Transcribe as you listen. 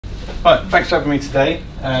Right, thanks for having me today.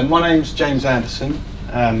 My name's James Anderson.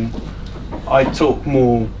 I talk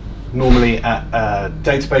more normally at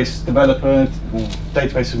database developer or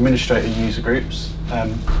database administrator user groups.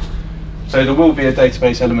 So there will be a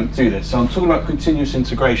database element to this. So I'm talking about continuous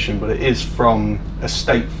integration, but it is from a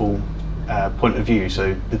stateful point of view,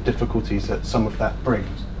 so the difficulties that some of that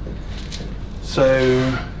brings.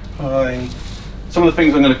 So some of the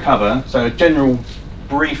things I'm going to cover, so a general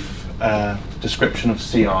brief description of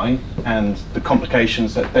CI and the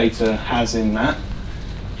complications that data has in that.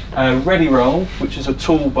 ReadyRoll, which is a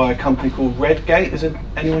tool by a company called Redgate.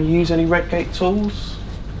 Anyone use any Redgate tools?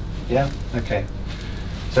 Yeah, okay.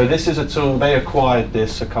 So this is a tool, they acquired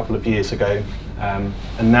this a couple of years ago,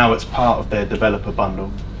 and now it's part of their developer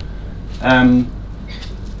bundle. I'm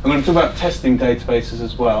going to talk about testing databases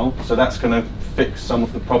as well, so that's going to fix some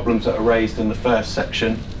of the problems that are raised in the first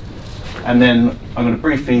section. And then I'm going to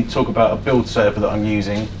briefly talk about a build server that I'm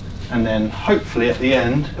using, and then hopefully at the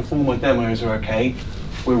end, if all my demos are okay,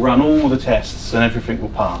 we'll run all the tests and everything will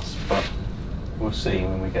pass, but we'll see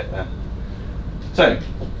when we get there. So,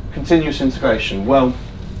 continuous integration. Well,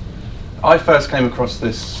 I first came across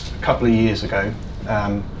this a couple of years ago.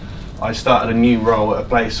 I started a new role at a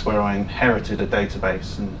place where I inherited a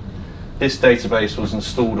database, and this database was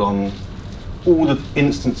installed on all the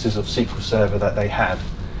instances of SQL Server that they had.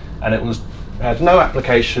 And it had no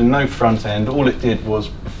application, no front end. All it did was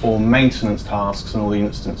perform maintenance tasks on all the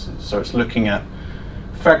instances. So it's looking at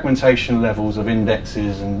fragmentation levels of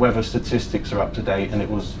indexes and whether statistics are up to date, and it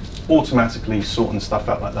was automatically sorting stuff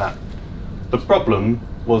out like that. The problem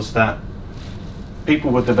was that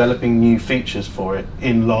people were developing new features for it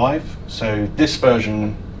in live. So this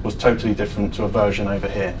version was totally different to a version over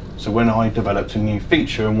here. So when I developed a new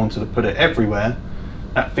feature and wanted to put it everywhere,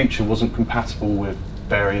 that feature wasn't compatible with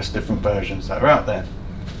various different versions that are out there.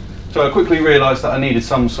 So I quickly realized that I needed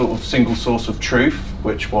some sort of single source of truth,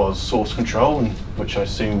 which was source control, and which I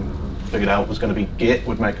soon figured out was going to be Git,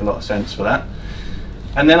 would make a lot of sense for that.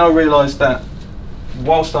 And then I realized that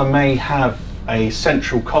whilst I may have a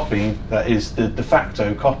central copy that is the de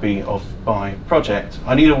facto copy of my project,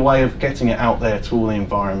 I need a way of getting it out there to all the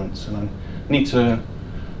environments, and I need to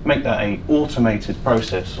make that an automated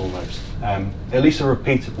process almost, at least a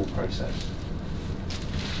repeatable process.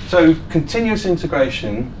 So continuous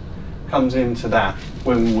integration comes into that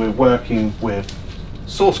when we're working with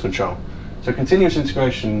source control. So continuous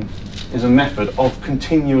integration is a method of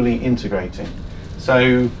continually integrating.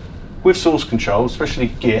 So with source control, especially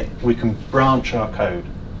Git, we can branch our code.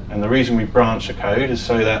 And the reason we branch a code is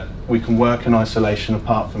so that we can work in isolation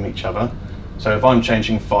apart from each other. So if I'm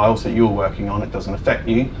changing files that you're working on, it doesn't affect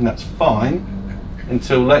you, and that's fine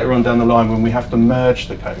until later on down the line when we have to merge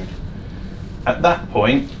the code. At that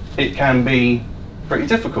point, it can be pretty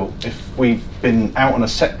difficult. If we've been out on a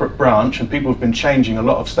separate branch and people have been changing a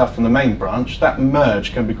lot of stuff from the main branch, that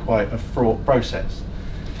merge can be quite a fraught process.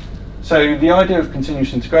 So the idea of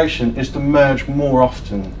continuous integration is to merge more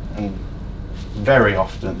often and very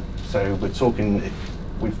often. So we're talking,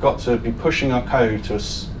 we've got to be pushing our code to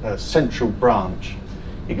a central branch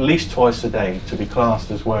at least twice a day to be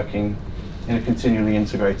classed as working in a continually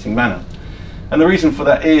integrating manner. And the reason for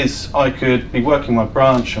that is I could be working my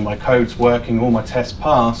branch and my code's working, all my tests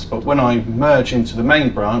pass, but when I merge into the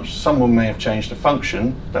main branch, someone may have changed a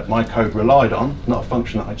function that my code relied on, not a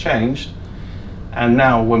function that I changed. And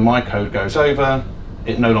now when my code goes over,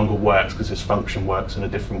 it no longer works because this function works in a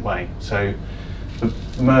different way. So the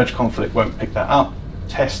merge conflict won't pick that up.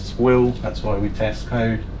 Tests will, that's why we test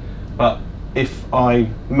code. But if I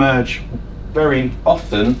merge very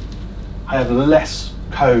often, I have less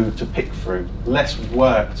code to pick through, less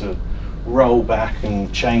work to roll back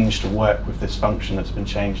and change to work with this function that's been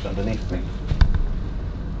changed underneath me.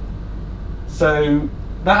 So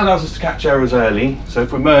that allows us to catch errors early. So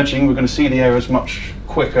if we're merging, we're going to see the errors much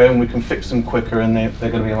quicker and we can fix them quicker, and they're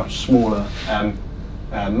going to be a much smaller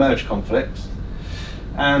merge conflicts.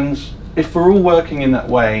 And if we're all working in that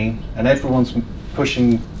way and everyone's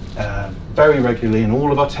pushing very regularly and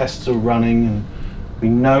all of our tests are running and we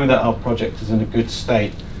know that our project is in a good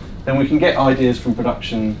state, then we can get ideas from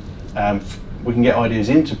production, we can get ideas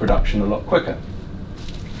into production a lot quicker.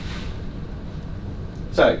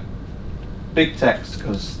 So, big text,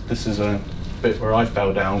 because this is a bit where I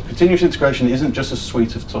fell down. Continuous integration isn't just a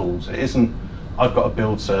suite of tools. It isn't, I've got a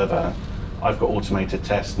build server, I've got automated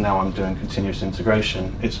tests, now I'm doing continuous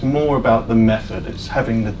integration. It's more about the method. It's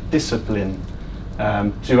having the discipline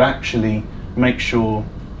to actually make sure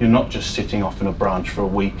you're not just sitting off in a branch for a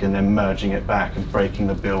week and then merging it back and breaking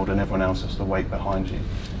the build and everyone else has to wait behind you.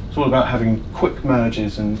 It's all about having quick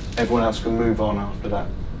merges and everyone else can move on after that.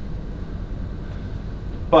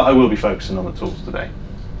 but I will be focusing on the tools today.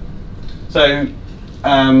 So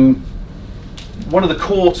one of the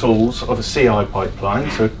core tools of a CI pipeline,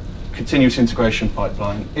 so continuous integration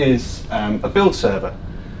pipeline, is a build server.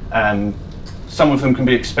 Some of them can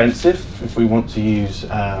be expensive if we want to use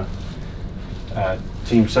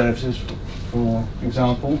team services, for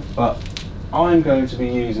example, but I'm going to be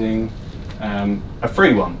using a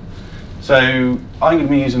free one. So I'm going to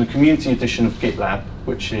be using a community edition of GitLab,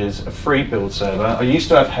 which is a free build server. I used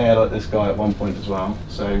to have hair like this guy at one point as well,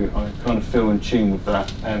 so I kind of feel in tune with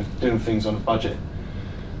that and doing things on a budget.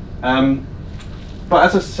 But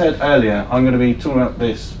as I said earlier, I'm going to be talking about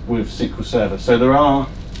this with SQL Server. So there are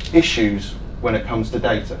issues when it comes to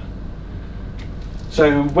data.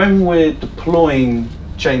 So when we're deploying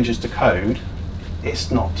changes to code,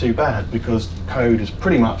 it's not too bad because code is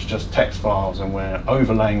pretty much just text files and we're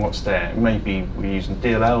overlaying what's there. Maybe we're using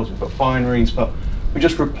DLLs, we've got binaries, but we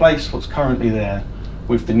just replace what's currently there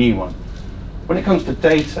with the new one. When it comes to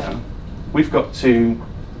data, we've got to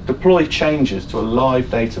deploy changes to a live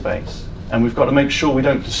database, and we've got to make sure we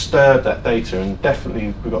don't disturb that data, and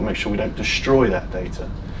definitely we've got to make sure we don't destroy that data.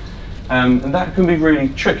 And that can be really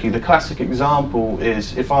tricky. The classic example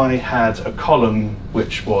is if I had a column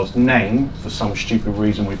which was name, for some stupid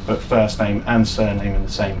reason we put first name and surname in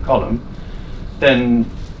the same column, then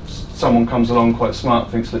someone comes along quite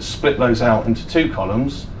smart, thinks let's split those out into two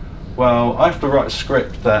columns. Well, I have to write a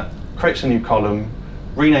script that creates a new column,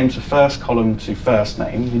 renames the first column to first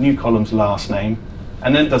name, the new column's last name,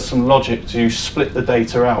 and then does some logic to split the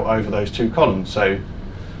data out over those two columns. So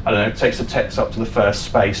I don't know, it takes the text up to the first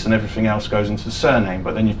space and everything else goes into the surname,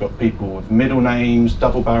 but then you've got people with middle names,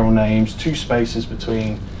 double barrel names, two spaces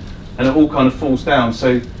between, and it all kind of falls down.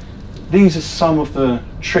 So these are some of the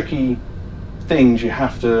tricky things you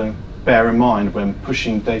have to bear in mind when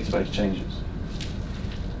pushing database changes.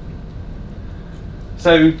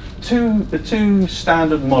 So the two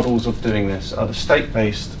standard models of doing this are the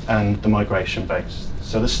state-based and the migration-based.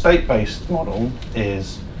 So the state-based model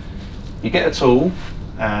is you get a tool,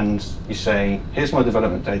 and you say, here's my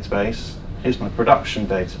development database, here's my production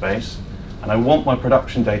database, and I want my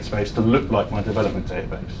production database to look like my development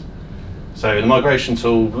database. So the migration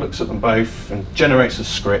tool looks at them both and generates a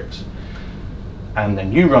script, and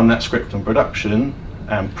then you run that script in production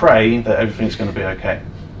and pray that everything's going to be okay.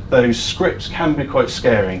 Those scripts can be quite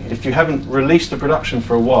scary. If you haven't released the production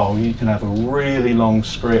for a while, you can have a really long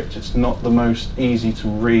script. It's not the most easy to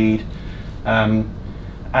read,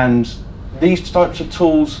 and these types of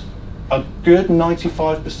tools are good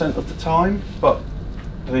 95% of the time, but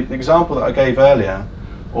the example that I gave earlier,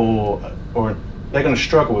 or they're going to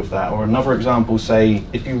struggle with that. Or another example, say,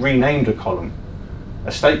 if you renamed a column,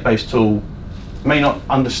 a state-based tool may not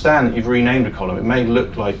understand that you've renamed a column. It may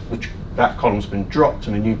look like that column's been dropped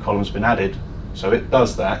and a new column's been added, so it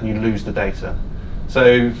does that and you lose the data.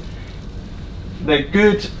 So they're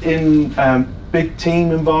good in big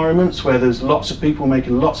team environments where there's lots of people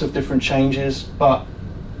making lots of different changes, but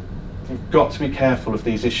you've got to be careful of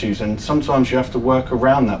these issues, and sometimes you have to work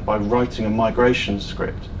around that by writing a migration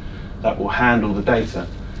script that will handle the data.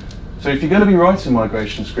 So if you're going to be writing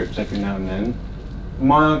migration scripts every now and then,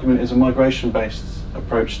 my argument is a migration-based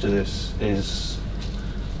approach to this is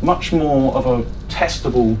much more of a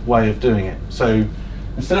testable way of doing it. So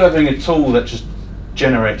instead of having a tool that just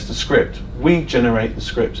generates the script, we generate the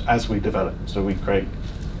scripts as we develop. So we create,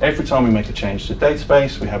 every time we make a change to the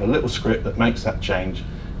database, we have a little script that makes that change,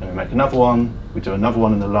 and we make another one, we do another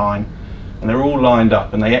one in the line, and they're all lined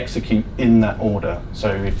up and they execute in that order. So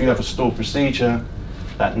if you have a stored procedure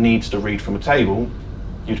that needs to read from a table,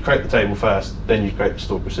 you'd create the table first, then you'd create the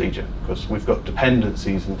stored procedure, because we've got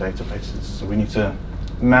dependencies in databases, so we need to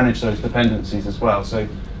manage those dependencies as well. So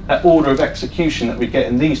that order of execution that we get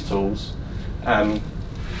in these tools can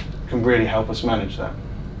really help us manage that.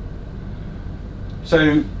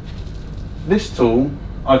 So this tool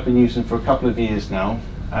I've been using for a couple of years now.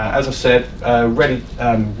 As I said,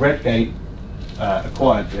 Redgate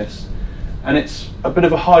acquired this, and it's a bit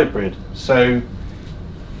of a hybrid. So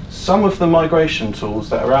some of the migration tools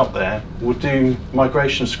that are out there will do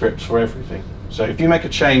migration scripts for everything. So if you make a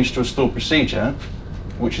change to a stored procedure,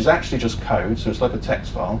 which is actually just code, so it's like a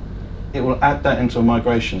text file, it will add that into a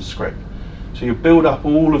migration script. So you build up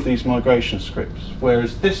all of these migration scripts,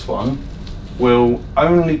 whereas this one will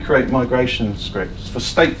only create migration scripts for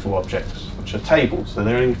stateful objects, which are tables. So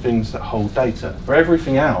they're only things that hold data. For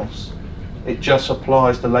everything else, it just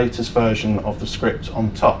applies the latest version of the script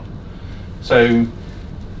on top. So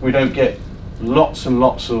we don't get lots and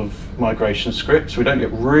lots of migration scripts. We don't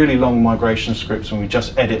get really long migration scripts when we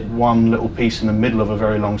just edit one little piece in the middle of a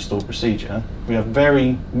very long stored procedure. We have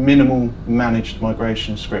very minimal managed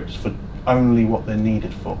migration scripts for only what they're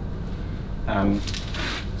needed for.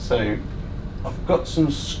 So I've got some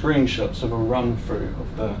screenshots of a run through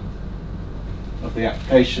of the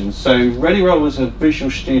application. So ReadyRoll is a Visual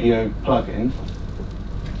Studio plugin.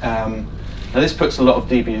 Now this puts a lot of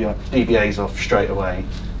DBAs off straight away.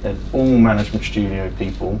 They're all Management Studio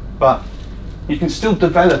people, but you can still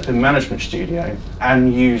develop in Management Studio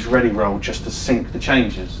and use ReadyRoll just to sync the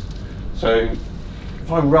changes. So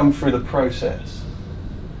if I run through the process,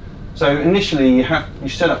 so initially you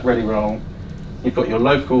set up ReadyRoll, you've got your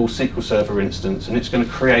local SQL Server instance, and it's going to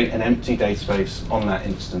create an empty database on that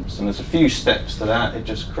instance. And there's a few steps to that. It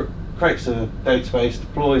just creates a database,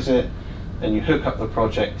 deploys it, then you hook up the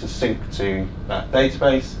project to sync to that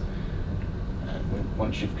database. And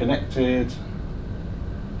once you've connected,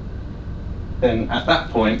 then at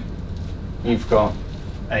that point, you've got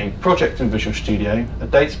a project in Visual Studio, a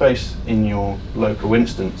database in your local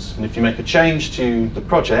instance. And if you make a change to the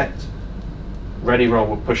project, ReadyRoll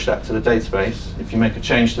will push that to the database. If you make a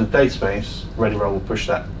change to the database, ReadyRoll will push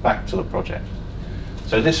that back to the project.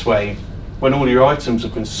 So this way, when all your items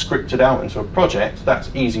have been scripted out into a project, that's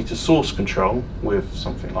easy to source control with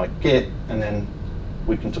something like Git, and then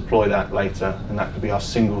we can deploy that later, and that could be our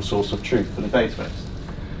single source of truth for the database.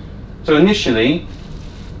 So initially,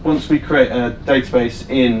 once we create a database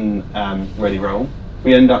in ReadyRoll,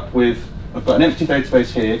 we end up with, I've got an empty database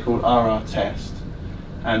here called rr-test,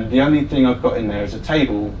 and the only thing I've got in there is a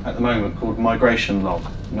table at the moment called migration log.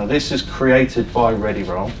 Now this is created by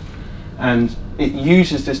ReadyRoll, and it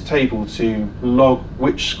uses this table to log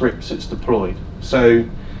which scripts it's deployed. So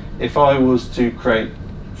if I was to create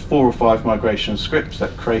 4 or 5 migration scripts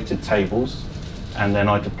that created tables, and then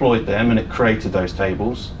I deployed them and it created those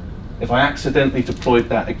tables, if I accidentally deployed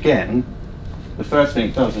that again, the first thing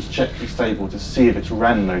it does is check this table to see if it's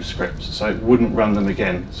ran those scripts, so it wouldn't run them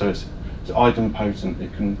again. So it's idempotent.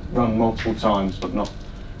 It can run multiple times but not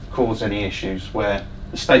cause any issues, where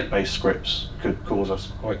the state-based scripts could cause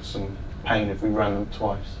us quite some pain if we ran them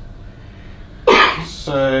twice.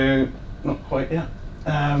 So, not quite yet.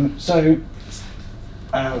 I've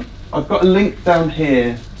got a link down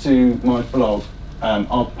here to my blog.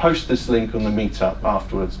 I'll post this link on the meetup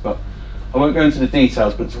afterwards, but I won't go into the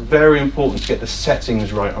details, but it's very important to get the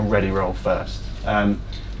settings right on ReadyRoll first.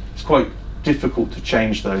 It's quite difficult to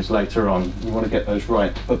change those later on. You want to get those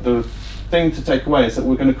right. But the thing to take away is that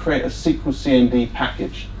we're going to create a SQL CMD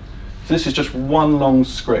package. So this is just one long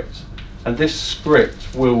script, and this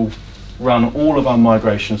script will run all of our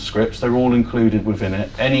migration scripts. They're all included within it,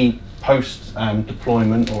 any post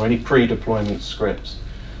deployment or any pre-deployment scripts,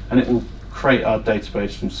 and it will create our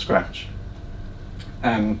database from scratch.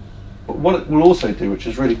 But what it will also do, which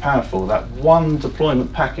is really powerful, that one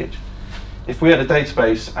deployment package, if we had a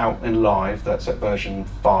database out in live that's at version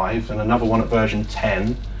 5 and another one at version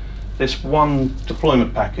 10, this one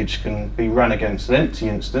deployment package can be run against an empty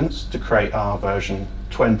instance to create our version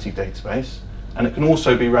 20 database, and it can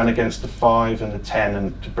also be run against the 5 and the 10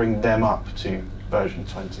 and to bring them up to version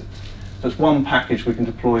 20. So it's one package we can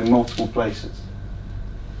deploy in multiple places.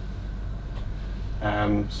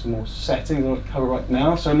 Some more settings I won't cover right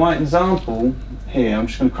now. So my example here, I'm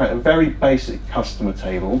just going to create a very basic customer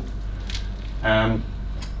table, and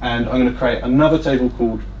I'm going to create another table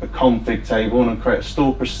called a config table, and I'll create a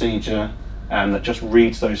store procedure that just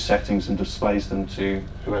reads those settings and displays them to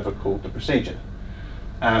whoever called the procedure.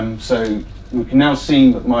 So we can now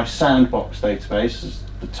see that my sandbox database, is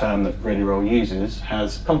the term that ReadyRoll uses,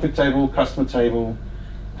 has config table, customer table,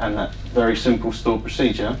 and that very simple store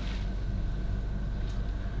procedure.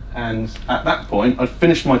 And at that point, I've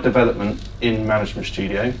finished my development in Management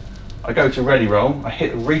Studio. I go to ReadyRoll, I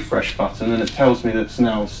hit a refresh button, and it tells me that it's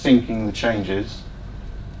now syncing the changes.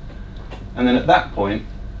 And then at that point,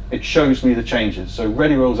 it shows me the changes. So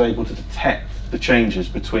ReadyRoll is able to detect the changes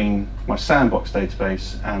between my sandbox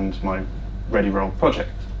database and my ReadyRoll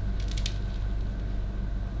project.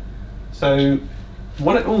 So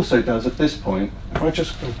what it also does at this point, if I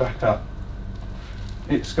just go back up,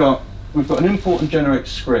 we've got an import and generate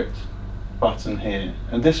script button here,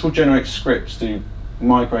 and this will generate scripts to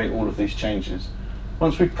migrate all of these changes.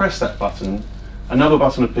 Once we press that button, another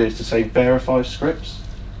button appears to say verify scripts,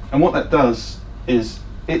 and what that does is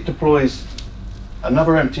it deploys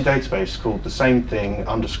another empty database called the same thing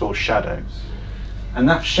 _shadow, and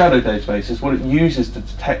that shadow database is what it uses to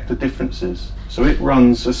detect the differences. So it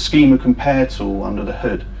runs a schema compare tool under the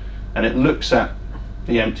hood, and it looks at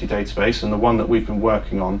the empty database and the one that we've been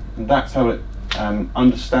working on, and that's how it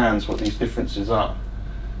understands what these differences are.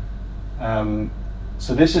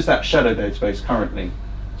 So this is that shadow database currently.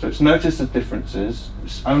 So it's noticed the differences.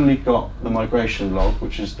 It's only got the migration log,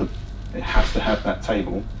 which is it has to have that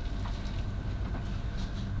table.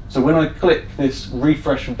 So when I click this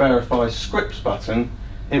refresh and verify scripts button,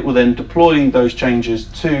 it will then deploy those changes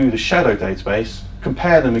to the shadow database,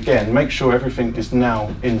 compare them again, make sure everything is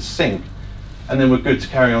now in sync, and then we're good to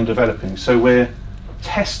carry on developing. So we're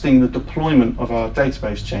testing the deployment of our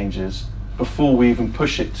database changes before we even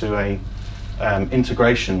push it to a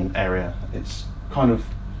integration area. It's kind of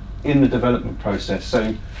in the development process,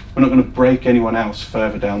 so we're not going to break anyone else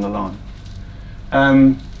further down the line.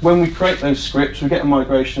 When we create those scripts, we get a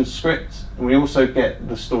migration script, and we also get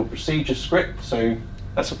the stored procedure script. So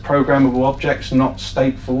that's a programmable object, not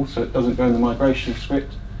stateful, so it doesn't go in the migration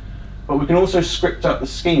script. But we can also script up the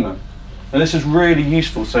schema. And this is really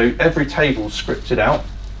useful, so every table is scripted out.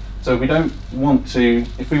 So we don't want to,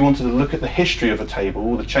 if we wanted to look at the history of a table,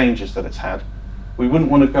 all the changes that it's had, we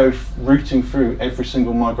wouldn't want to go rooting through every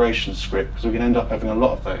single migration script, because we can end up having a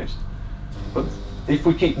lot of those. But if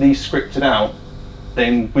we keep these scripted out,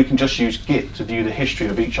 then we can just use Git to view the history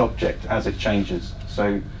of each object as it changes.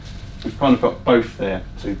 So we've kind of got both there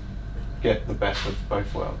to get the best of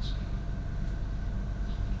both worlds.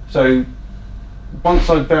 So once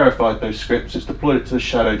I've verified those scripts, it's deployed it to the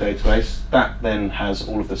shadow database. That then has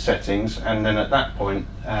all of the settings, and then at that point,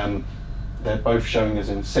 they're both showing as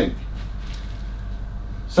in sync.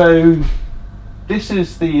 So this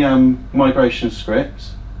is the migration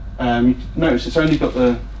script. You notice it's only got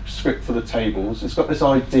the script for the tables. It's got this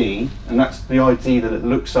ID, and that's the ID that it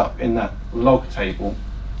looks up in that log table,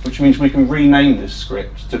 which means we can rename this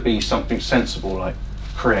script to be something sensible, like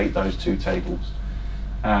create those two tables,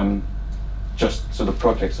 just so the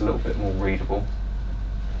project's a little bit more readable.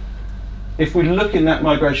 If we look in that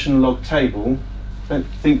migration log table, I don't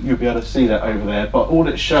think you'll be able to see that over there, but all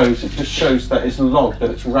it just shows that it's logged, that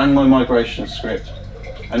it's ran my migration script,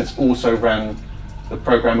 and it's also ran the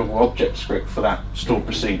programmable object script for that stored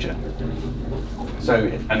procedure. So,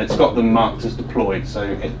 and it's got them marked as deployed, so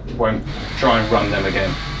it won't try and run them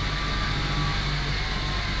again.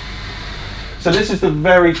 So this is the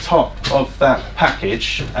very top of that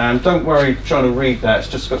package, and don't worry trying to read that, it's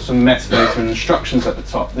just got some metadata and instructions at the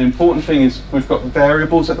top. The important thing is we've got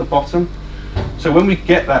variables at the bottom. So when we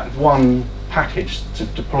get that one package to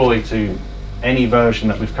deploy to any version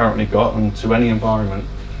that we've currently got and to any environment,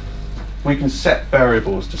 we can set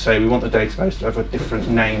variables to say we want the database to have a different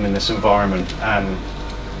name in this environment, and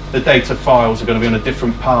the data files are going to be on a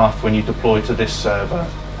different path when you deploy to this server.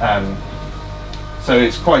 So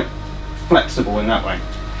it's quite flexible in that way.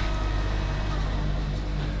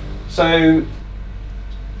 So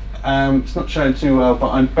it's not showing too well,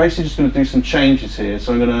 but I'm basically just going to do some changes here.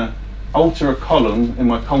 So I'm going to alter a column in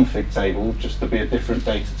my config table just to be a different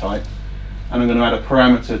data type, and I'm going to add a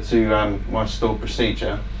parameter to my stored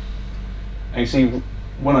procedure. And you see,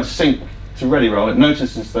 when I sync to ReadyRoll, it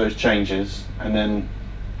notices those changes, and then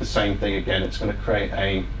the same thing again. It's going to create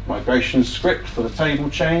a migration script for the table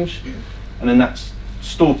change, and then that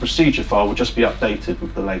stored procedure file will just be updated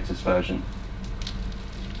with the latest version.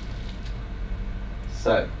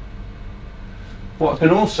 So, what I can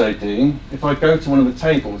also do, if I go to one of the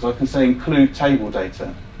tables, I can say include table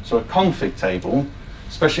data. So a config table,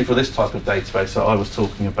 especially for this type of database that I was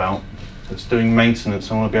talking about, that's doing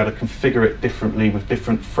maintenance, I want to be able to configure it differently with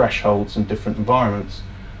different thresholds and different environments.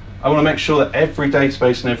 I want to make sure that every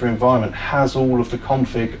database and every environment has all of the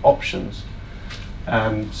config options.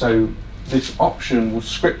 So this option will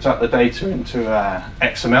script up the data into an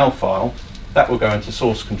XML file. That will go into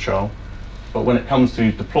source control. But when it comes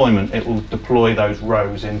to deployment, it will deploy those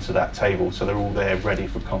rows into that table, so they're all there ready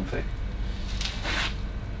for config.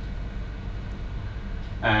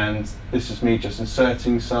 And this is me just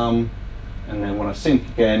inserting some. And then when I sync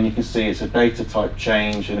again, you can see it's a data type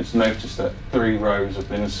change, and it's noticed that 3 rows have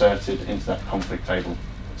been inserted into that config table.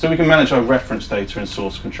 So we can manage our reference data in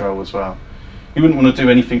source control as well. You wouldn't want to do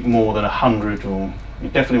anything more than 100, or you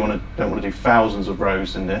definitely don't want to do thousands of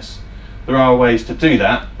rows in this. There are ways to do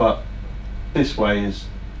that, but this way is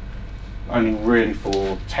only really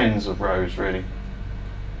for tens of rows, really.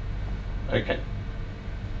 Okay.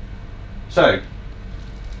 So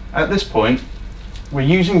at this point, we're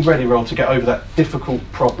using ReadyRoll to get over that difficult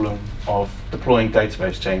problem of deploying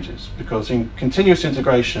database changes, because in continuous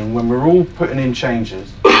integration, when we're all putting in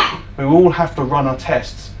changes, we all have to run our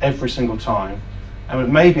tests every single time. And it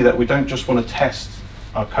may be that we don't just want to test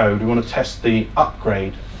our code, we want to test the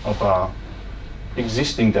upgrade of our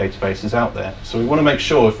existing databases out there. So we want to make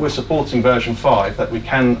sure if we're supporting version 5 that we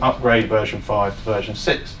can upgrade version 5 to version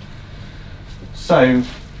 6. So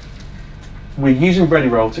we're using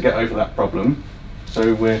ReadyRoll to get over that problem.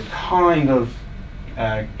 So we're kind of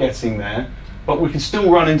getting there, but we can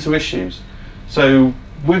still run into issues. So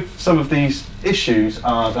with some of these issues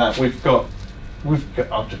are that we've got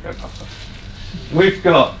I'll just go past that. We've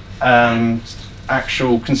got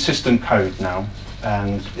actual consistent code now,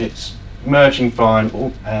 and it's merging fine,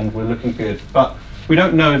 and we're looking good, but we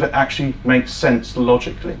don't know if it actually makes sense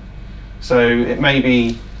logically. So it may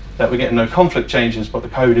be that we're getting no conflict changes, but the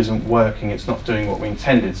code isn't working, it's not doing what we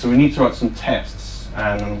intended. So we need to write some tests,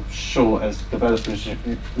 and I'm sure as developers you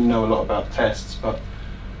know a lot about tests, but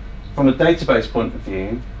from a database point of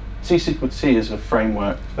view, tSQLt is a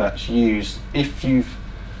framework that's used if you've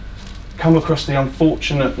come across the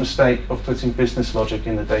unfortunate mistake of putting business logic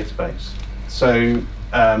in the database. So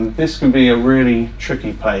this can be a really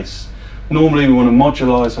tricky place. Normally we want to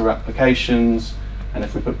modularize our applications, and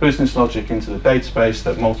if we put business logic into the database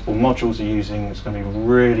that multiple modules are using, it's going to be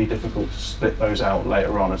really difficult to split those out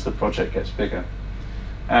later on as the project gets bigger.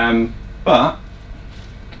 But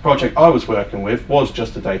the project I was working with was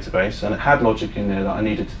just a database, and it had logic in there that I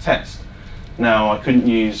needed to test. Now I couldn't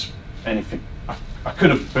use anything. I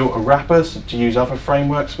could have built a wrapper to use other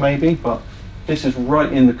frameworks maybe, but this is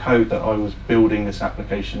right in the code that I was building this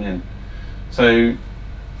application in. So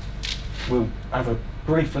we'll have a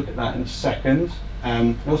brief look at that in a second.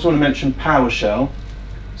 I also want to mention PowerShell.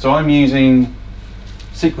 So I'm using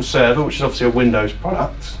SQL Server, which is obviously a Windows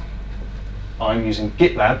product. I'm using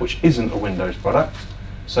GitLab, which isn't a Windows product.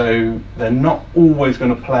 So they're not always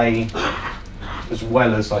going to play as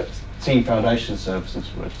well as like Team Foundation services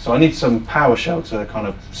would. So I need some PowerShell to kind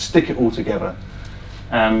of stick it all together.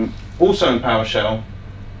 Also in PowerShell,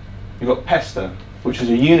 you've got Pester, which is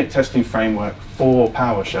a unit testing framework for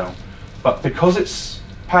PowerShell. But because it's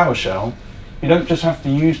PowerShell, you don't just have to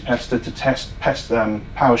use Pester to test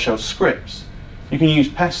PowerShell scripts. You can use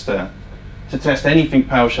Pester to test anything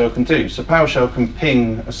PowerShell can do. So PowerShell can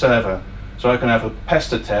ping a server. So I can have a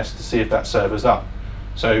Pester test to see if that server's up.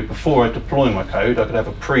 So before I deploy my code, I could have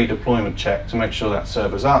a pre-deployment check to make sure that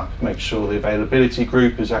server's up, make sure the availability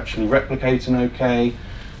group is actually replicating okay,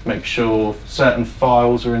 make sure certain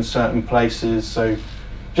files are in certain places. So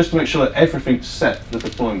just to make sure that everything's set for the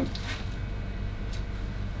deployment.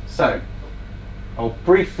 So I'll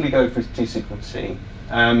briefly go through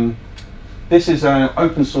tSQLt. This is an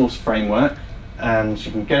open source framework, and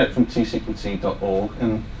you can get it from tSQLt.org.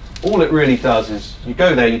 And all it really does is you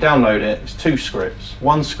go there, you download it. It's two scripts.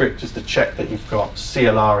 One script is to check that you've got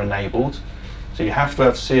CLR enabled. So you have to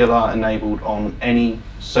have CLR enabled on any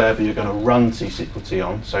server you're going to run tSQLt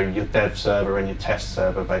on. So your dev server and your test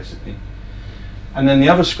server, basically. And then the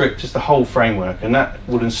other script is the whole framework, and that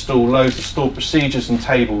will install loads of stored procedures and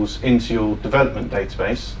tables into your development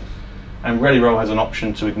database. And ReadyRoll has an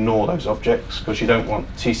option to ignore those objects because you don't want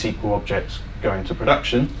tSQL objects going to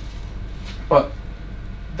production. But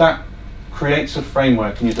that creates a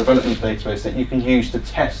framework in your development database that you can use to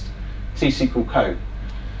test tSQL code.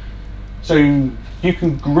 So you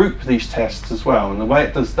can group these tests as well, and the way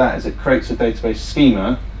it does that is it creates a database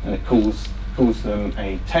schema, and it calls them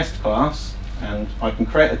a test class. And I can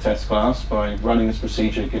create a test class by running this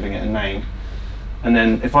procedure, giving it a name. And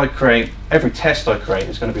then if I create, every test I create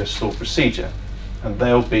is going to be a stored procedure, and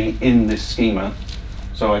they'll be in this schema.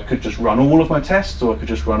 So I could just run all of my tests, or I could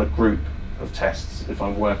just run a group of tests if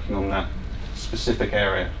I'm working on that specific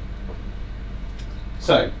area.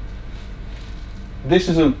 So this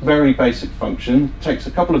is a very basic function, takes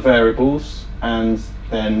a couple of variables and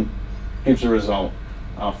then gives a result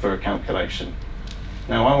after a calculation.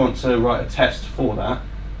 Now I want to write a test for that.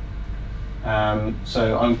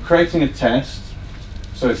 So I'm creating a test,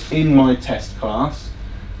 so it's in my test class.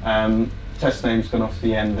 Test name's gone off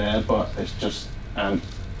the end there, but it's just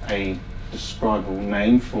a describable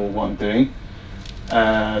name for what I'm doing.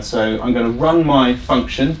 So I'm going to run my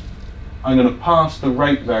function. I'm going to pass the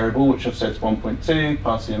rate variable, which I've said is 1.2,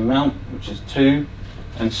 pass the amount, which is 2,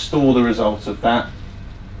 and store the result of that.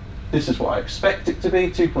 This is what I expect it to be,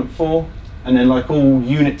 2.4. And then, like all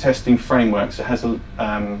unit testing frameworks, it has a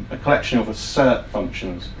collection of assert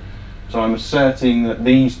functions. So I'm asserting that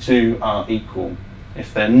these two are equal.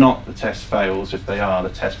 If they're not, the test fails. If they are, the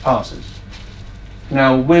test passes.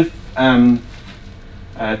 Now with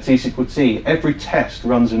tSQLt, every test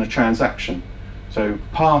runs in a transaction. So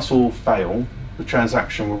pass or fail, the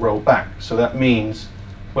transaction will roll back. So that means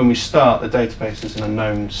when we start, the database is in a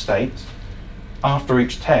known state. After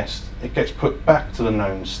each test, it gets put back to the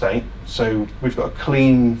known state. So we've got a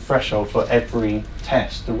clean threshold for every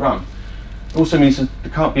test to run. It also means that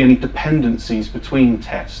there can't be any dependencies between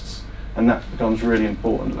tests, and that becomes really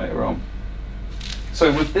important later on.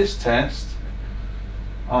 So with this test,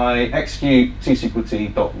 I execute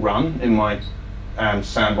tSQLt.run in my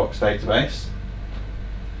sandbox database,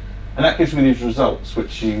 And that gives me these results,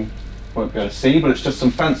 which you won't be able to see, but it's just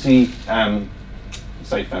some fancy,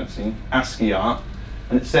 say fancy, ASCII art,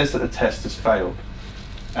 and it says that the test has failed.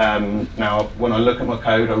 Now, when I look at my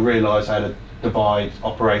code, I realise I had a divide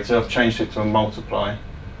operator. I've changed it to a multiply.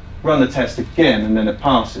 Run the test again, and then it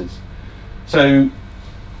passes. So,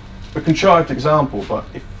 a contrived example, but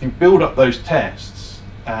if you build up those tests,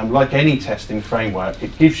 like any testing framework,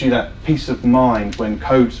 it gives you that peace of mind when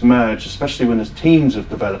codes merge, especially when there's teams of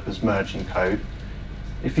developers merging code.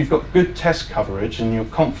 If you've got good test coverage and you're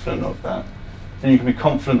confident of that, then you can be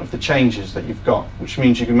confident of the changes that you've got, which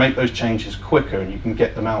means you can make those changes quicker and you can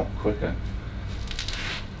get them out quicker.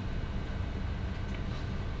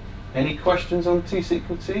 Any questions on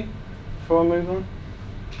tSQLt before I move on?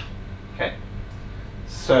 Okay,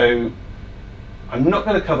 so I'm not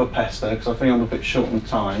going to cover Pester because I think I'm a bit short on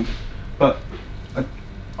time, but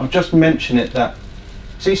I'll just mention it that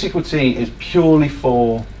tSQLt is purely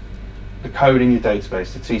for the code in your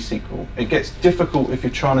database, the tSQL. It gets difficult if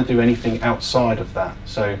you're trying to do anything outside of that.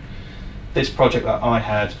 So this project that I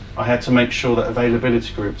had to make sure that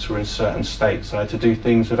availability groups were in certain states. I had to do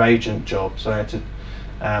things with agent jobs. I had to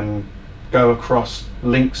go across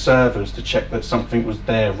linked servers to check that something was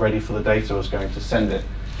there ready for the data I was going to send it.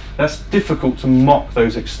 That's difficult to mock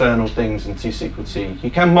those external things in tSQLt.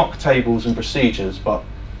 You can mock tables and procedures, but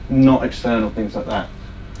not external things like that.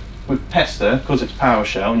 With Pester, because it's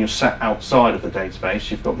PowerShell and you're sat outside of the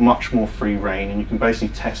database, you've got much more free reign and you can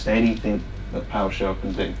basically test anything that PowerShell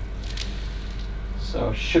can do.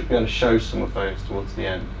 So I should be able to show some of those towards the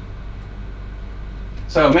end.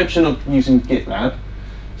 So I mentioned I'm using GitLab.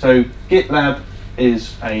 So GitLab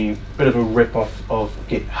is a bit of a rip-off of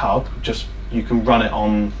GitHub, just you can run it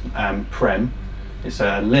on prem. It's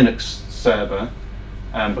a Linux server,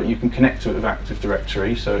 but you can connect to it with Active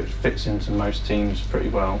Directory, so it fits into most teams pretty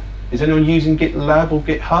well. Is anyone using GitLab or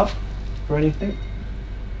GitHub for anything?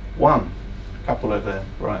 One. A couple over there.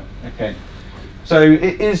 Right, okay. So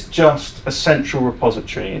it is just a central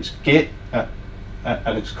repository. It's Git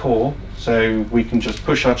at its core, so we can just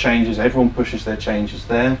push our changes. Everyone pushes their changes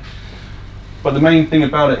there. But the main thing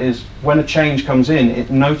about it is when a change comes in,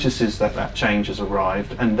 it notices that that change has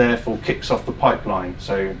arrived and therefore kicks off the pipeline.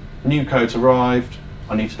 So new code's arrived,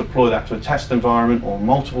 I need to deploy that to a test environment or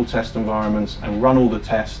multiple test environments and run all the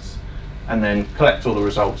tests and then collect all the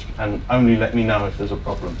results and only let me know if there's a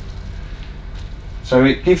problem. So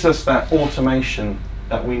it gives us that automation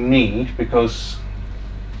that we need because,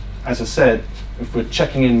 as I said, if we're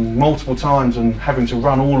checking in multiple times and having to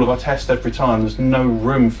run all of our tests every time, there's no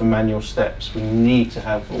room for manual steps. We need to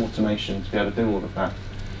have automation to be able to do all of that.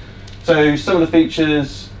 So some of the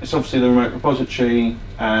features, it's obviously the remote repository,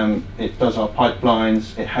 it does our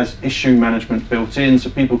pipelines, it has issue management built in so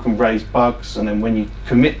people can raise bugs, and then when you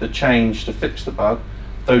commit the change to fix the bug,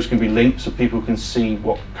 those can be linked so people can see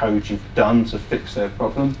what code you've done to fix their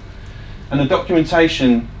problem. And the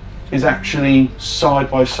documentation is actually side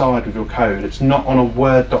by side with your code. It's not on a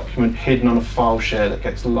Word document hidden on a file share that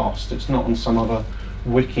gets lost. It's not on some other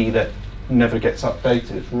wiki that never gets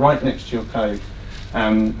updated. It's right next to your code,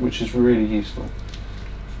 which is really useful.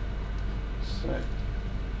 So,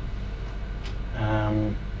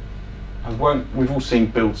 we've all seen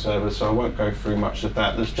build servers, so I won't go through much of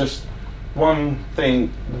that. There's just one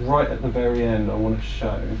thing right at the very end I want to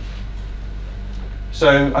show.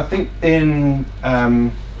 So I think in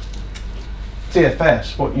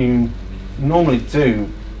DFS, what you normally do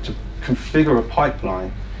to configure a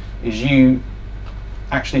pipeline is you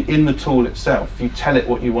actually, in the tool itself, you tell it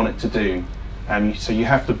what you want it to do. So you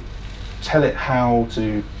have to tell it how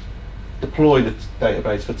to deploy the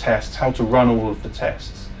database for tests, how to run all of the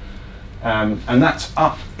tests. And that's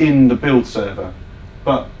up in the build server.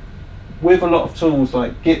 But with a lot of tools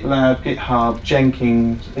like GitLab, GitHub,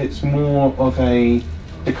 Jenkins, it's more of a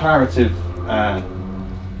declarative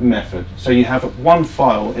method. So you have one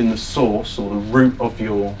file in the source or the root of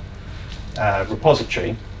your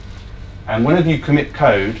repository, and whenever you commit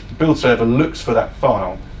code, the build server looks for that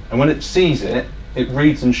file, and when it sees it, it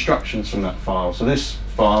reads instructions from that file. So this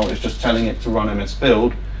file is just telling it to run MS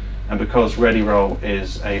Build, and because ReadyRoll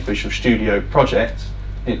is a Visual Studio project,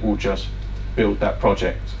 it will just build that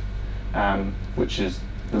project, which is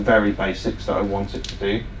the very basics that I want it to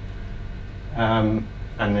do. And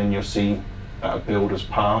then you'll see that a build has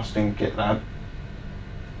passed in GitLab.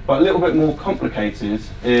 But a little bit more complicated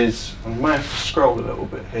is, I might have to scroll a little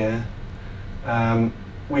bit here,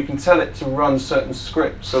 we can tell it to run certain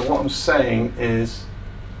scripts. So what I'm saying is,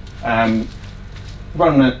 run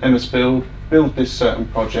an MS Build, build this certain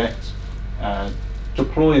project,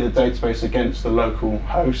 deploy the database against the local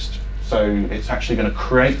host, so it's actually going to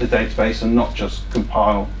create the database and not just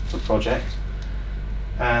compile the project,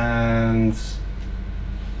 and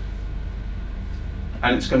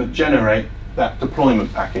it's going to generate that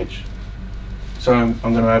deployment package. So I'm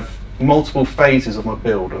going to have multiple phases of my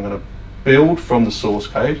build. I'm going to build from the source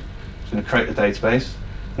code. I'm going to create the database.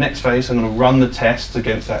 Next phase, I'm going to run the tests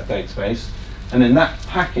against that database. And then that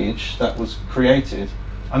package that was created,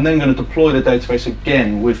 I'm then going to deploy the database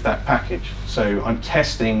again with that package. So I'm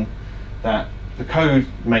testing that the code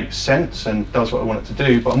makes sense and does what I want it to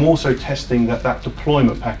do, but I'm also testing that that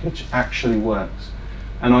deployment package actually works.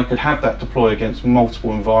 And I could have that deploy against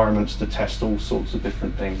multiple environments to test all sorts of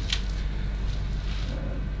different things.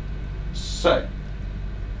 So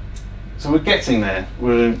we're getting there.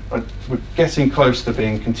 We're getting close to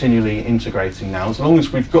being continually integrating now. As long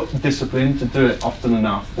as we've got the discipline to do it often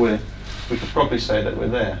enough, we could probably say that we're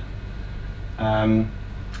there.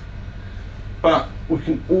 But we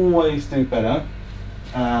can always do better.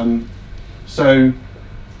 So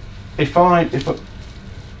if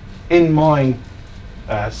in my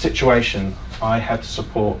situation, I had to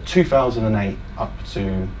support 2008 up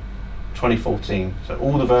to 2014, so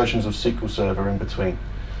all the versions of SQL Server in between.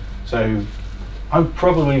 So I'm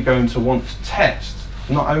probably going to want to test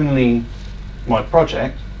not only my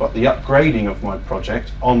project, but the upgrading of my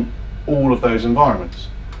project on all of those environments.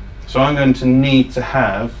 So I'm going to need to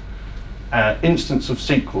have an instance of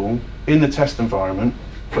SQL in the test environment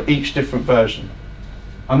for each different version.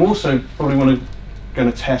 I'm also probably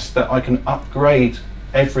going to test that I can upgrade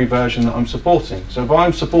every version that I'm supporting. So if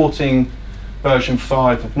I'm supporting version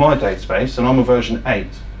 5 of my database and I'm a version 8,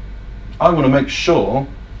 I want to make sure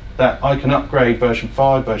that I can upgrade version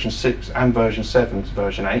 5, version 6 and version 7 to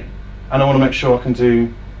version 8, and I want to make sure I can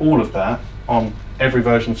do all of that on every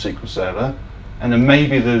version of SQL Server, and then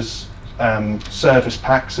maybe there's service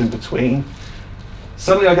packs in between.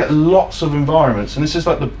 Suddenly I get lots of environments, and this is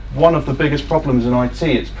like one of the biggest problems in IT.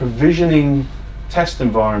 It's provisioning test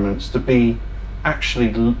environments to be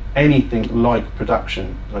actually anything like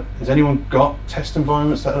production. Like, has anyone got test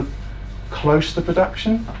environments that are close to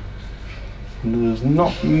production? There's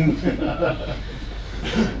not.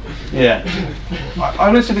 Yeah, I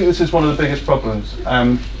honestly think this is one of the biggest problems,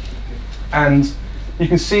 and you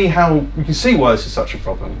can see why this is such a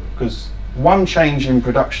problem, because one change in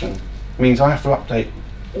production means I have to update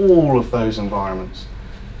all of those environments.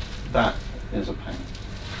 That is a pain.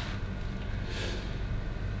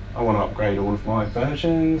 I want to upgrade all of my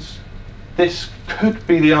versions. This could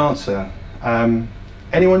be the answer.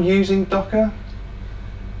 Anyone using Docker?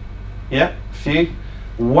 Yeah, a few.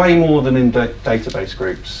 Way more than in database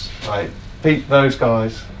groups. Like, those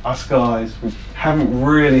guys, us guys, we haven't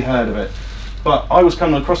really heard of it. But I was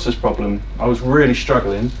coming across this problem. I was really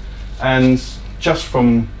struggling, and just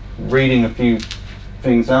from reading a few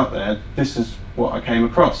things out there, this is what I came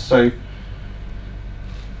across. So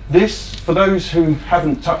this, for those who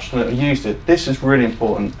haven't touched on it or used it, this is really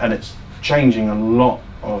important, and it's changing a lot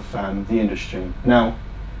of the industry. Now,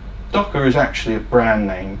 Docker is actually a brand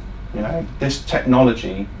name. You know, this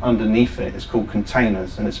technology underneath it is called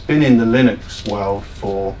containers, and it's been in the Linux world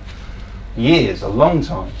for years, a long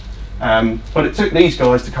time. But it took these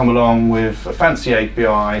guys to come along with a fancy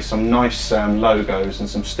API, some nice logos and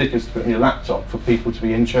some stickers to put in your laptop for people to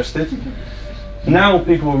be interested. Now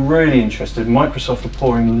people are really interested. Microsoft are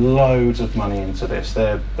pouring loads of money into this.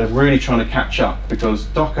 They're really trying to catch up, because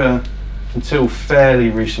Docker, until fairly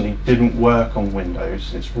recently, didn't work on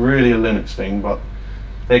Windows. It's really a Linux thing, but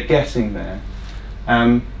they're getting there.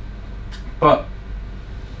 But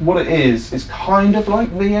what it is kind of like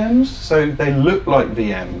VMs. So they look like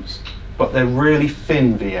VMs, but they're really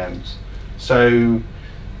thin VMs. So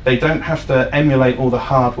they don't have to emulate all the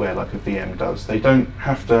hardware like a VM does. They don't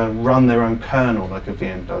have to run their own kernel like a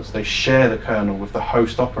VM does. They share the kernel with the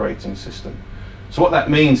host operating system. So what that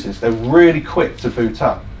means is they're really quick to boot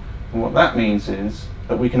up. And what that means is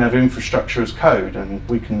that we can have infrastructure as code, and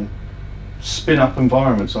we can spin up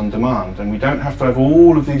environments on demand, and we don't have to have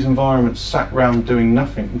all of these environments sat around doing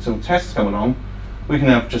nothing until tests come along. We can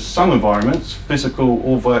have just some environments, physical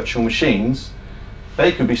or virtual machines.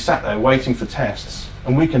 They can be sat there waiting for tests,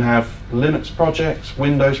 and we can have Linux projects,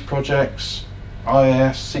 Windows projects,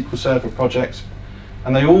 IIS, SQL Server projects,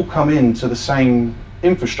 and they all come into the same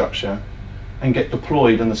infrastructure and get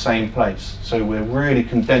deployed in the same place. So we're really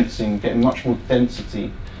condensing, getting much more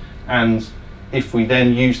density, and if we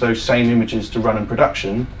then use those same images to run in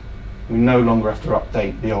production, we no longer have to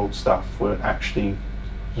update the old stuff. We're actually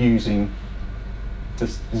using the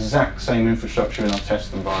exact same infrastructure in our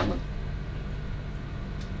test environment.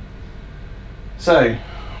 So,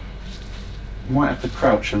 might have to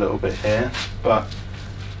crouch a little bit here, but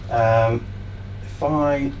if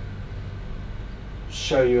I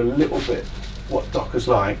show you a little bit what Docker's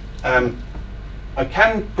like. I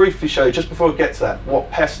can briefly show you, just before I get to that,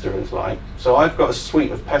 what Pester is like. So I've got a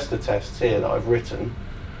suite of Pester tests here that I've written.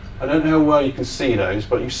 I don't know how well you can see those,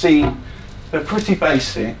 but you see they're pretty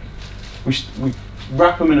basic. We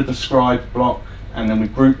wrap them in a describe block, and then we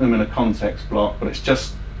group them in a context block, but it's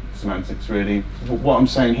just semantics really. What I'm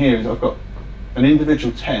saying here is I've got an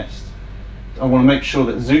individual test. I want to make sure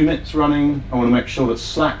that ZoomIt's running. I want to make sure that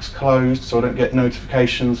Slack's closed so I don't get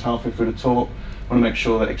notifications halfway through the talk. I want to make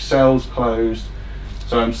sure that Excel's closed.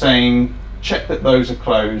 So I'm saying check that those are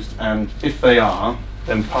closed, and if they are,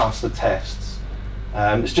 then pass the tests.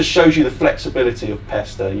 This just shows you the flexibility of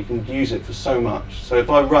Pester. You can use it for so much. So if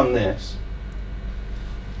I run this,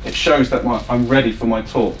 it shows that I'm ready for my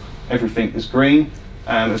talk. Everything is green.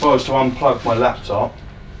 If I was to unplug my laptop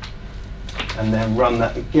and then run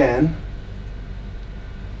that again,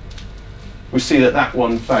 we see that that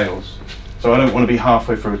one fails. So I don't want to be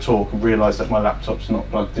halfway through a talk and realise that my laptop's not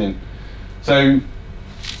plugged in. So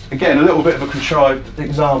again, a little bit of a contrived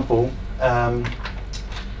example, if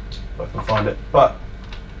I can find it, but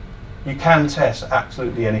you can test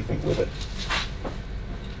absolutely anything with it.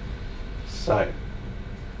 So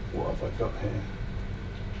what have I got here?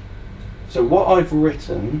 So what I've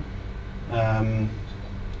written, let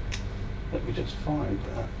me just find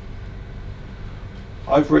that.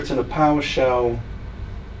 I've written a PowerShell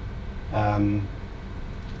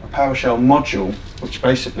module, which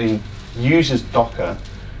basically uses Docker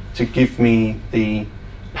to give me the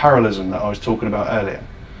parallelism that I was talking about earlier.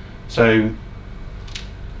 So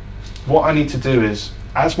what I need to do is,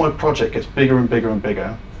 as my project gets bigger and bigger and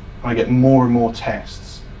bigger, I get more and more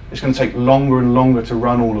tests. It's going to take longer and longer to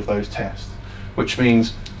run all of those tests, which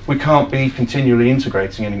means we can't be continually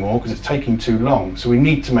integrating anymore because it's taking too long. So we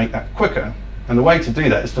need to make that quicker. And the way to do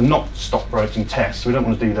that is to not stop writing tests. We don't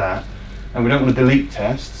want to do that. And we don't want to delete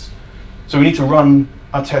tests. So we need to run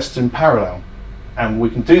our tests in parallel. And we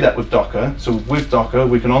can do that with Docker. So with Docker,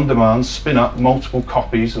 we can on demand spin up multiple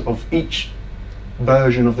copies of each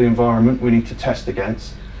version of the environment we need to test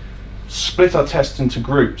against, split our tests into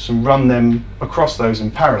groups and run them across those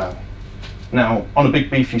in parallel. Now, on a big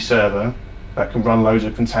beefy server that can run loads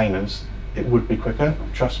of containers, it would be quicker,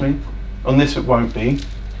 trust me. On this it won't be,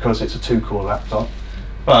 because it's a 2-core laptop,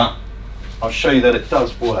 but I'll show you that it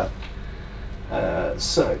does work.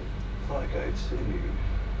 So, if I go to,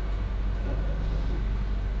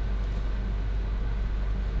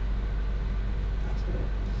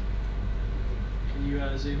 can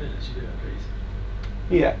you zoom in as you do it, please?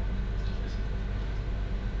 Yeah.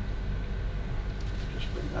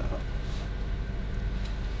 Just bring that up.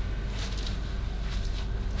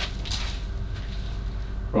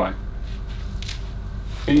 Right.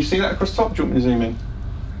 Can you see that across the top? Do you want me to zoom in?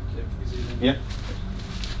 Yeah.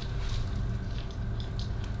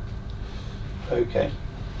 Okay. Is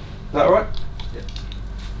that all right? Yeah.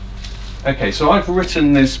 Okay, so I've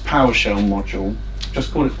written this PowerShell module,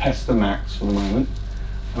 just call it Pester Max for the moment,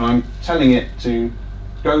 and I'm telling it to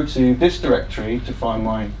go to this directory to find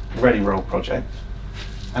my ReadyRoll project,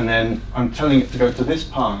 and then I'm telling it to go to this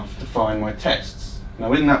path to find my tests.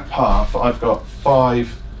 Now in that path, I've got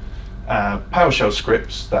 5 PowerShell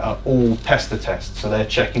scripts that are all Pester tests, so they're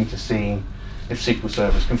checking to see if SQL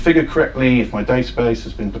Server is configured correctly, if my database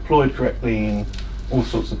has been deployed correctly, and all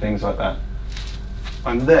sorts of things like that.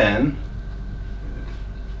 And then,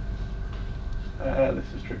 this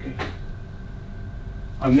is tricky,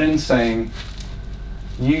 I'm then saying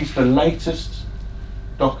use the latest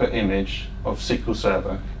Docker image of SQL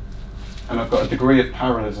Server, and I've got a degree of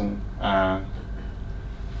parallelism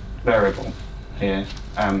variable here,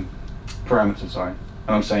 parameter, sorry,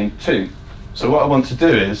 and I'm saying 2. So what I want to do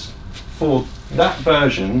is, for that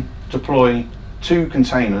version, deploy 2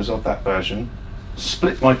 containers of that version,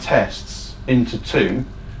 split my tests into 2,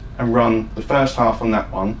 and run the first half on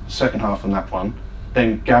that one, the second half on that one,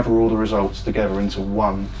 then gather all the results together into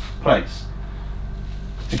one place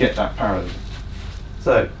to get that parallelism.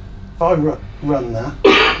 So if I run that,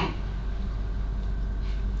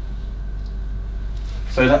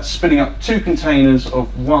 so that's spinning up 2 containers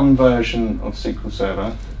of one version of SQL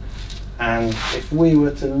Server, and if we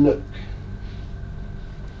were to look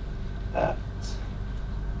at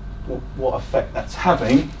what effect that's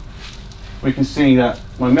having, we can see that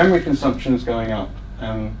my memory consumption is going up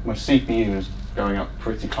and my CPU is going up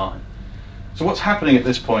pretty high. So what's happening at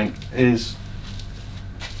this point is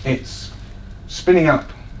it's spinning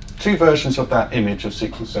up 2 versions of that image of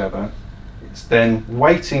SQL Server. It's then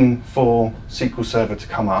waiting for SQL Server to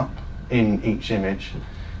come up in each image.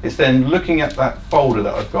 It's then looking at that folder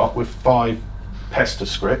that I've got with 5 Pester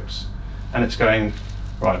scripts, and it's going,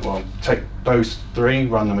 right, well, take those 3,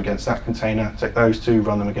 run them against that container, take those 2,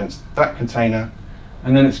 run them against that container,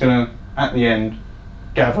 and then it's going to, at the end,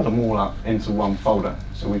 gather them all up into one folder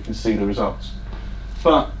so we can see the results.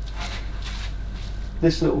 But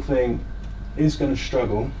this little thing is going to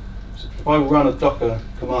struggle. So if I run a Docker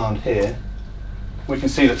command here, we can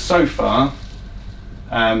see that so far,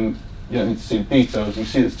 you don't need to see the details, you can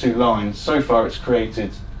see there's 2 lines. So far it's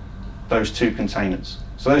created those 2 containers.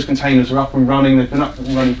 So those containers are up and running, they've been up and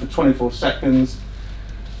running for 24 seconds.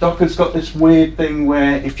 Docker's got this weird thing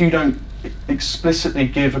where if you don't explicitly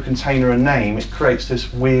give a container a name, it creates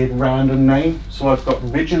this weird random name. So I've got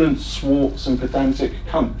Vigilant, Swartz and Pedantic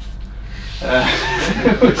Cumph,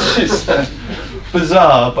 which is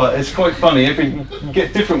bizarre, but it's quite funny. You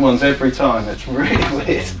get different ones every time, it's really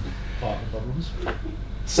weird.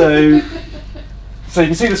 So you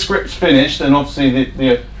can see the script's finished, and obviously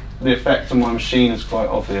the effect on my machine is quite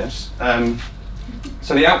obvious.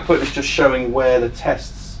 So the output is just showing where the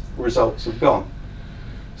test's results have gone.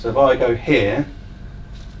 So if I go here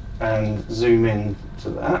and zoom in to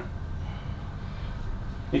that,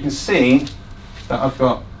 you can see that I've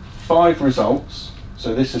got 5 results.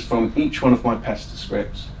 So this is from each one of my Pester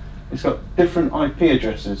scripts. It's got different IP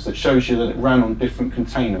addresses that shows you that it ran on different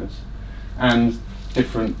containers and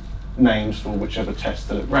different names for whichever test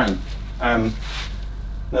that it ran.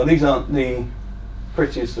 Now these aren't the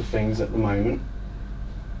prettiest of things at the moment.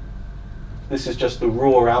 This is just the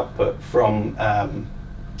raw output from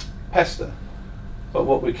Pester. But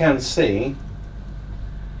what we can see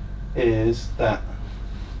is that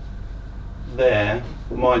there,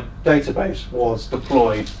 my database was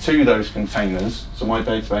deployed to those containers. So my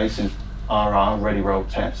database is ReadyRoll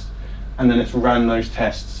test, and then it's ran those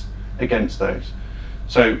tests against those.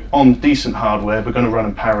 So on decent hardware, we're going to run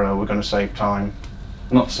in parallel, we're going to save time.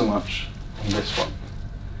 Not so much on this one.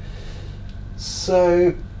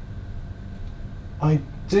 So I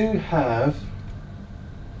do have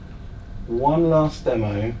one last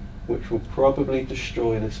demo which will probably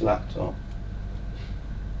destroy this laptop.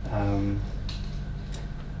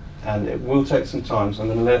 And it will take some time, so I'm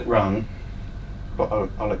going to let it run, but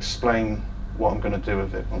I'll explain what I'm going to do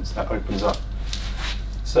with it once that opens up.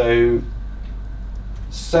 So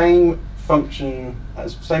same function,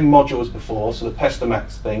 same module as before, so the Pester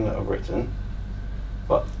Max thing that I've written,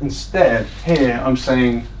 but instead here I'm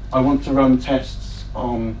saying I want to run tests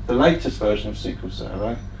on the latest version of SQL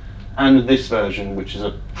Server and this version, which is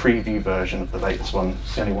a preview version of the latest one.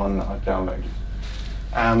 It's the only one that I've downloaded.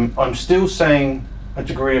 I'm still saying a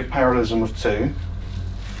degree of parallelism of 2.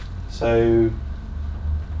 So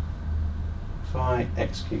if I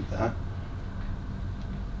execute that,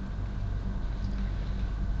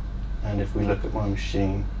 and if we look at my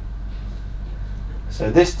machine, so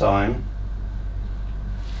this time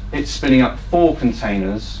it's spinning up 4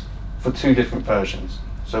 containers for 2 different versions.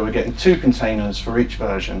 So we're getting 2 containers for each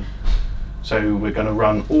version. So we're going to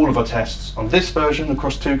run all of our tests on this version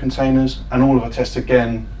across 2 containers, and all of our tests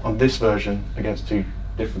again on this version against 2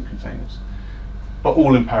 different containers, but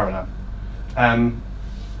all in parallel.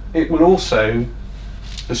 It will also,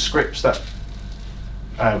 the scripts that,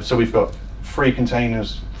 so we've got 3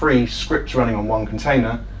 containers, 3 scripts running on 1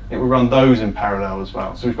 container, it will run those in parallel as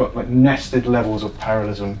well. So we've got like nested levels of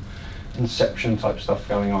parallelism, inception type stuff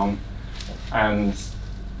going on, and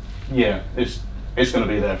yeah, it's going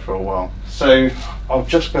to be there for a while. So I'll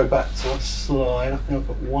just go back to a slide. I think I've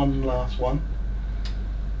got one last one.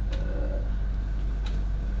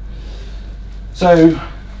 So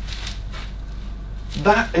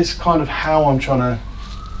that is kind of how I'm trying to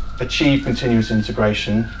achieve continuous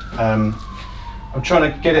integration. I'm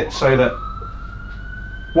trying to get it so that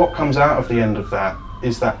what comes out of the end of that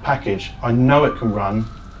is that package. I know it can run.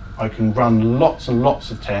 I can run lots and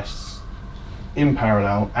lots of tests in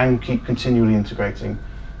parallel and keep continually integrating,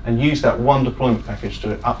 and use that one deployment package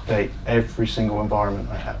to update every single environment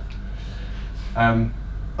I have. I'm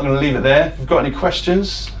going to leave it there. If you've got any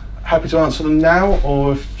questions, happy to answer them now,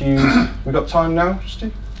 or if we've got time now,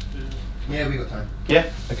 Steve? Yeah, we've got time. Yeah?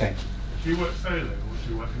 Okay. Do you work solo, or do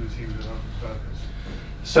you work in a team with other developers?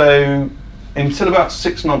 So until about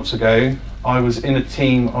 6 months ago, I was in a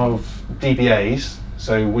team of DBAs.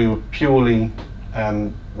 So we were purely,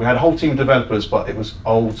 we had a whole team of developers, but it was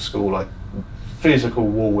old school, like physical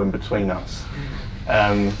wall in between us.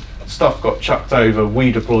 Stuff got chucked over,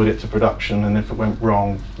 we deployed it to production, and if it went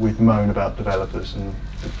wrong, we'd moan about developers and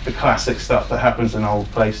the classic stuff that happens in old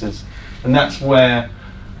places. And that's where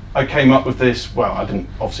I came up with this. Well, I didn't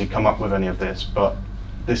obviously come up with any of this, but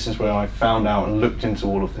this is where I found out and looked into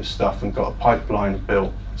all of this stuff and got a pipeline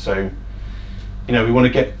built. So, you know, we want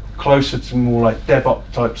to get closer to more like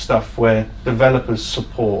DevOps type stuff where developers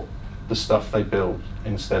support the stuff they build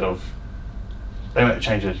instead of they make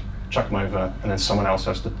changes, chuck them over, and then someone else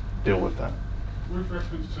has to deal with that. With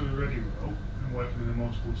reference to ReadyRoll and working in a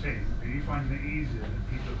multiple team, are you finding it easier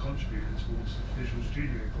that people are contributing towards the Visual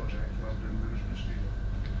Studio project rather than Management Studio?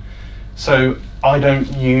 So I don't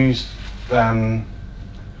use,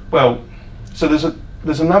 well, so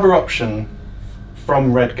there's another option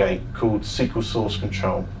from Redgate called SQL Source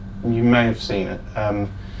Control. You may have seen it.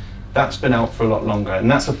 That's been out for a lot longer,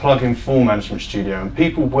 and that's a plugin for Management Studio, and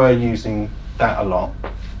people were using that a lot.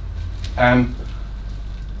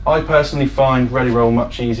 I personally find ReadyRoll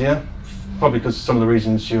much easier, probably because of some of the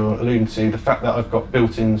reasons you're alluding to, the fact that I've got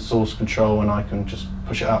built-in source control and I can just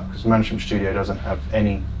push it up because Management Studio doesn't have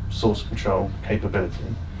any source control capability.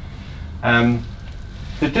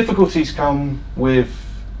 The difficulties come with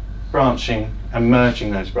branching and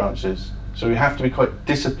merging those branches. So we have to be quite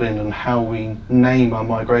disciplined on how we name our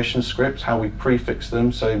migration scripts, how we prefix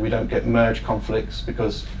them so we don't get merge conflicts,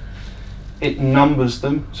 because it numbers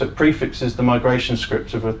them, so it prefixes the migration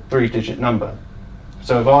script of a 3-digit number.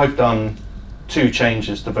 So if I've done 2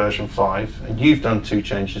 changes to version 5 and you've done 2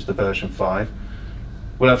 changes to version 5,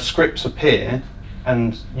 we'll have scripts appear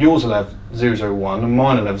and yours will have 001 and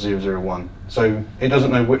mine will have 001. So it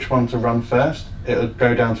doesn't know which one to run first. It'll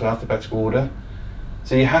go down to alphabetical order.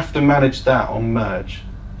 So you have to manage that on merge.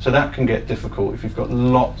 So that can get difficult if you've got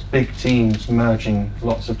big teams merging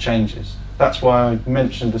lots of changes. That's why I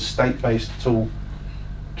mentioned the state-based tool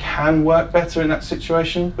can work better in that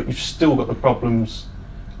situation, but you've still got the problems.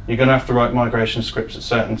 You're going to have to write migration scripts at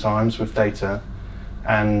certain times with data,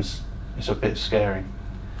 and it's a bit scary.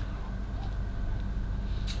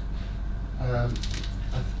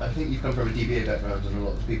 I think you've come from a DBA background, and a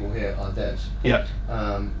lot of the people here are devs. Yeah.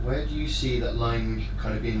 Where do you see that line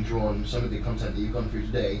kind of being drawn? Some of the content that you've gone through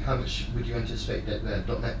today, how much would you anticipate .NET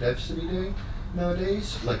devs to be doing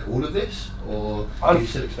nowadays? Like all of this, or do you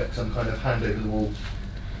still expect some kind of hand over the wall?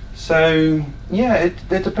 So yeah, it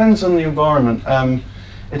depends on the environment.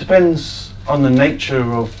 It depends on the nature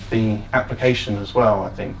of the application as well, I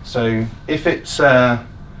think. So if it's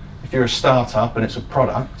if you're a startup and it's a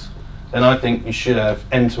product, then I think you should have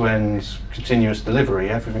end-to-end continuous delivery.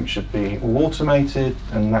 Everything should be all automated,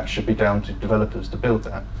 and that should be down to developers to build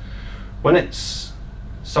that. When it's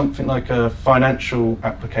something like a financial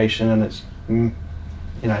application and it's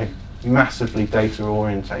massively data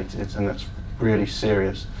orientated and it's really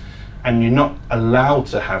serious, and you're not allowed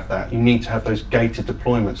to have that, you need to have those gated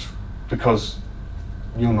deployments because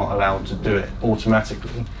you're not allowed to do it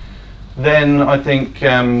automatically, then I think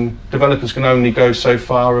developers can only go so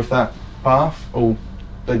far of that path, or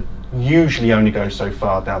they usually only go so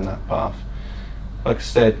far down that path. Like I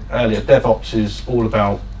said earlier, DevOps is all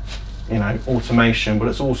about automation, but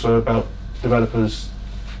it's also about developers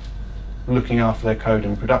looking after their code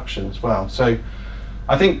in production as well. So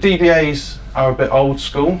I think DBAs are a bit old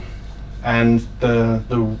school, and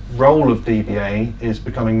the role of DBA is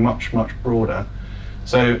becoming much, much broader.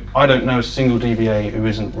 So I don't know a single DBA who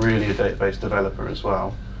isn't really a database developer as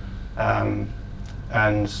well. And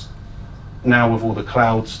now with all the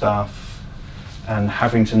cloud stuff and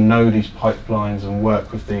having to know these pipelines and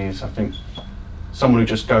work with these, I think someone who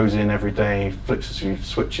just goes in every day, flicks a few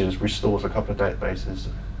switches, restores a couple of databases,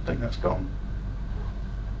 I think that's gone.